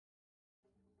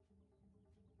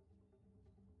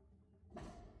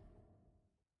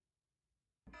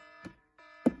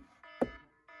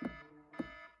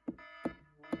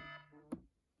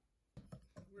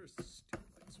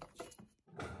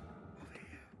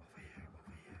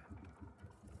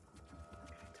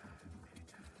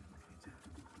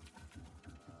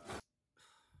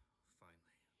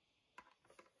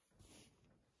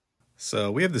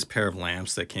So we have this pair of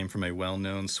lamps that came from a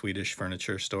well-known Swedish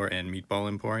furniture store and meatball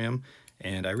emporium,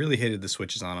 and I really hated the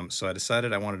switches on them, so I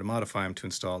decided I wanted to modify them to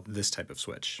install this type of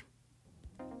switch.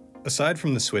 Aside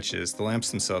from the switches, the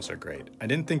lamps themselves are great. I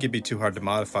didn't think it'd be too hard to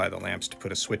modify the lamps to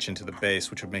put a switch into the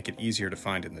base, which would make it easier to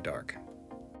find in the dark.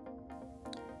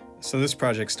 So this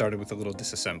project started with a little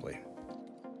disassembly.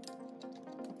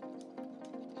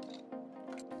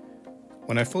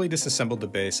 When I fully disassembled the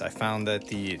base, I found that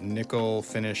the nickel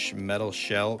finish metal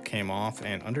shell came off,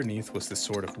 and underneath was this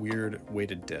sort of weird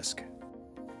weighted disc.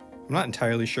 I'm not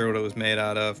entirely sure what it was made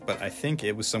out of, but I think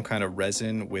it was some kind of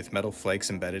resin with metal flakes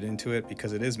embedded into it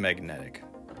because it is magnetic.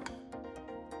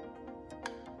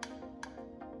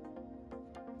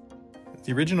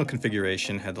 The original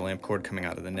configuration had the lamp cord coming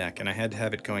out of the neck, and I had to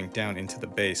have it going down into the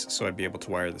base so I'd be able to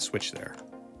wire the switch there.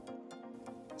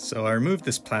 So I removed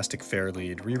this plastic fair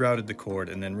lead, rerouted the cord,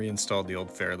 and then reinstalled the old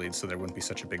fair lead so there wouldn't be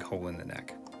such a big hole in the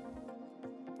neck.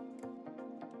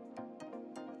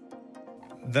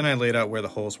 Then I laid out where the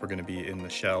holes were going to be in the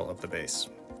shell of the base.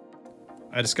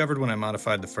 I discovered when I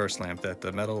modified the first lamp that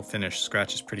the metal finish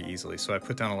scratches pretty easily, so I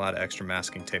put down a lot of extra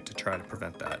masking tape to try to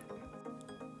prevent that.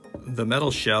 The metal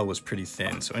shell was pretty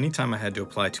thin, so anytime I had to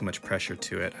apply too much pressure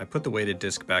to it, I put the weighted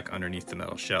disc back underneath the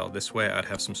metal shell. This way I'd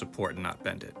have some support and not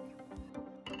bend it.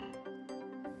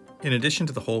 In addition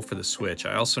to the hole for the switch,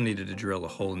 I also needed to drill a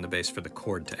hole in the base for the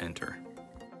cord to enter.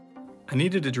 I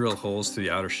needed to drill holes through the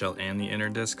outer shell and the inner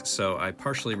disc, so I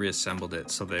partially reassembled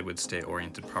it so they would stay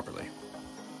oriented properly.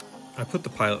 I put the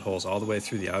pilot holes all the way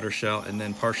through the outer shell and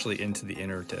then partially into the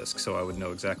inner disc so I would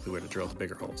know exactly where to drill the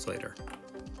bigger holes later.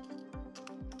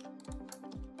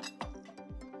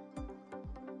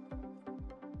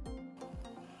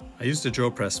 I used a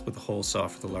drill press with a hole saw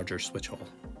for the larger switch hole.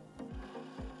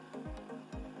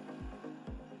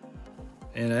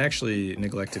 And I actually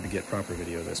neglected to get proper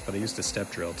video of this, but I used a step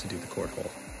drill to do the cord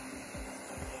hole.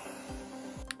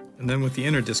 And then with the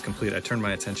inner disc complete, I turned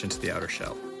my attention to the outer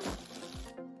shell.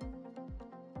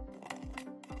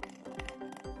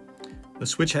 The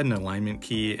switch had an alignment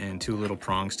key and two little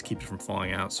prongs to keep it from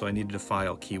falling out, so I needed to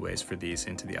file keyways for these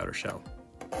into the outer shell.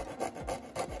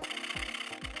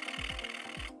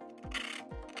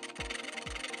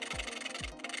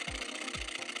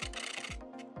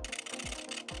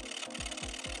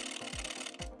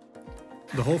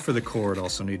 The hole for the cord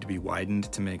also needed to be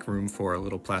widened to make room for a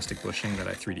little plastic bushing that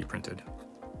I 3D printed.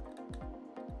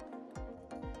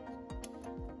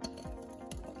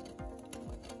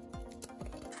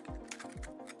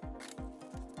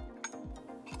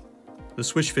 The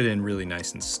switch fit in really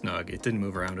nice and snug. It didn't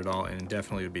move around at all and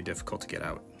definitely would be difficult to get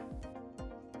out.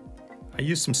 I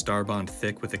used some Starbond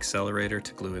thick with accelerator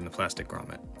to glue in the plastic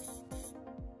grommet.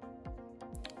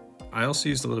 I also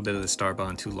used a little bit of the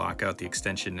Starbond to lock out the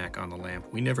extension neck on the lamp.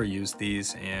 We never used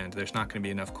these, and there's not going to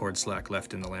be enough cord slack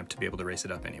left in the lamp to be able to raise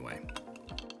it up anyway.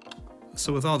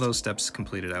 So with all those steps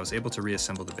completed, I was able to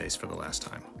reassemble the base for the last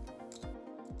time.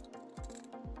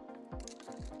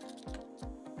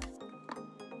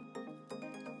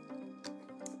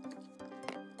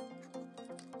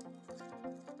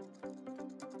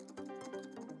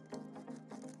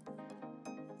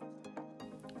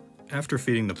 After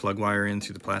feeding the plug wire in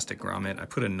through the plastic grommet, I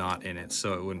put a knot in it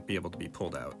so it wouldn't be able to be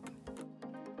pulled out.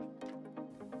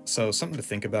 So something to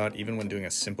think about even when doing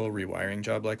a simple rewiring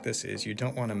job like this is you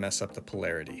don't want to mess up the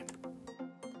polarity.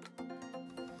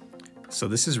 So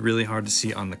this is really hard to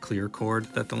see on the clear cord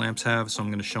that the lamps have, so I'm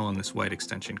going to show on this white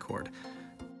extension cord.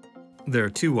 There are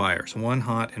two wires, one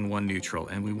hot and one neutral,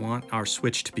 and we want our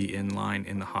switch to be in line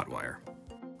in the hot wire.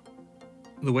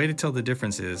 The way to tell the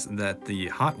difference is that the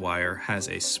hot wire has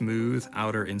a smooth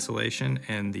outer insulation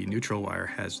and the neutral wire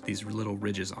has these little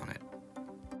ridges on it.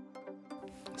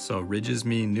 So ridges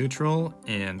mean neutral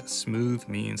and smooth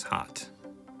means hot.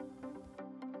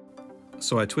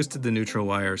 So I twisted the neutral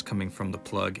wires coming from the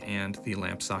plug and the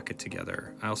lamp socket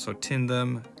together. I also tinned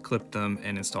them, clipped them,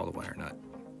 and installed a wire nut.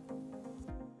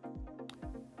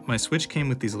 My switch came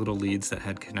with these little leads that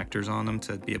had connectors on them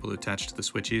to be able to attach to the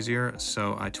switch easier,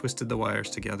 so I twisted the wires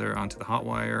together onto the hot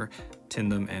wire,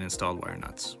 tinned them, and installed wire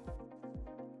nuts.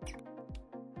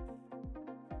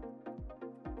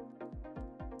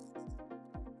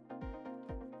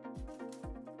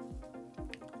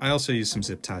 I also used some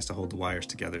zip ties to hold the wires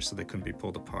together so they couldn't be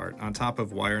pulled apart. On top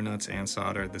of wire nuts and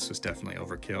solder, this was definitely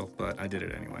overkill, but I did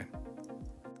it anyway.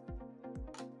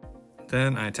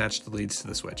 Then I attached the leads to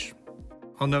the switch.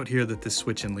 I'll note here that this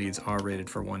switch and leads are rated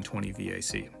for 120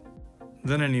 VAC.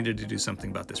 Then I needed to do something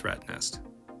about this rat nest.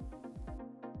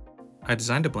 I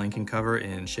designed a blanking cover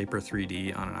in Shaper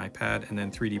 3D on an iPad and then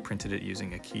 3D printed it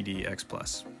using a KeyD X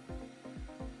Plus.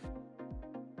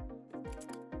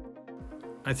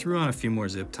 I threw on a few more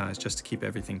zip ties just to keep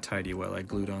everything tidy while I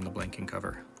glued on the blanking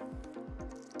cover.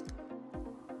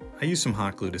 I used some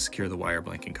hot glue to secure the wire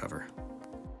blanking cover.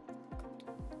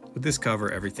 With this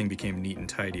cover, everything became neat and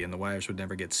tidy and the wires would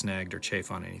never get snagged or chafe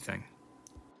on anything.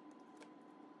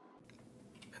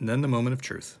 And then the moment of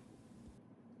truth.